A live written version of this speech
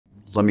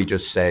let me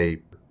just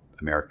say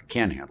America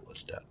can handle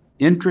its debt.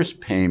 Interest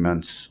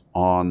payments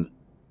on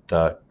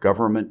the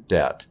government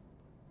debt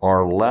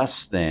are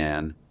less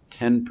than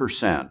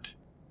 10%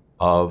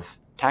 of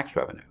tax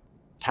revenue.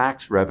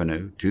 Tax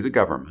revenue to the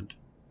government,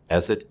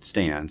 as it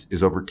stands,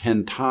 is over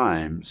 10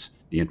 times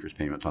the interest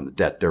payments on the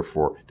debt.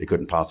 Therefore, they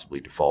couldn't possibly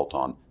default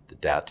on the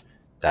debt.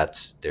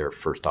 That's their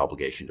first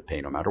obligation to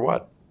pay no matter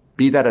what.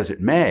 Be that as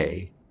it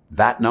may,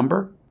 that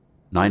number,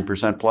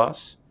 9%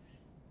 plus,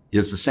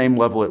 is the same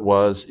level it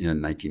was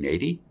in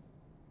 1980.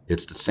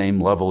 It's the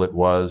same level it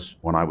was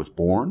when I was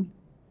born.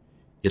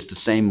 It's the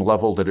same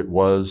level that it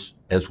was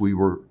as we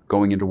were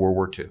going into World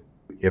War II.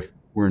 If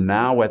we're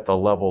now at the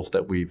levels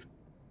that we've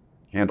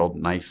handled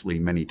nicely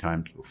many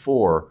times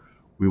before,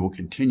 we will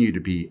continue to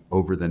be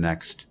over the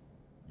next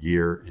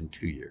year and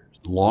 2 years.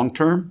 Long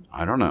term,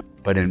 I don't know.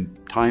 But in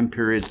time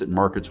periods that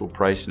markets will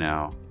price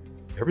now,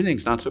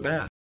 everything's not so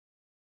bad.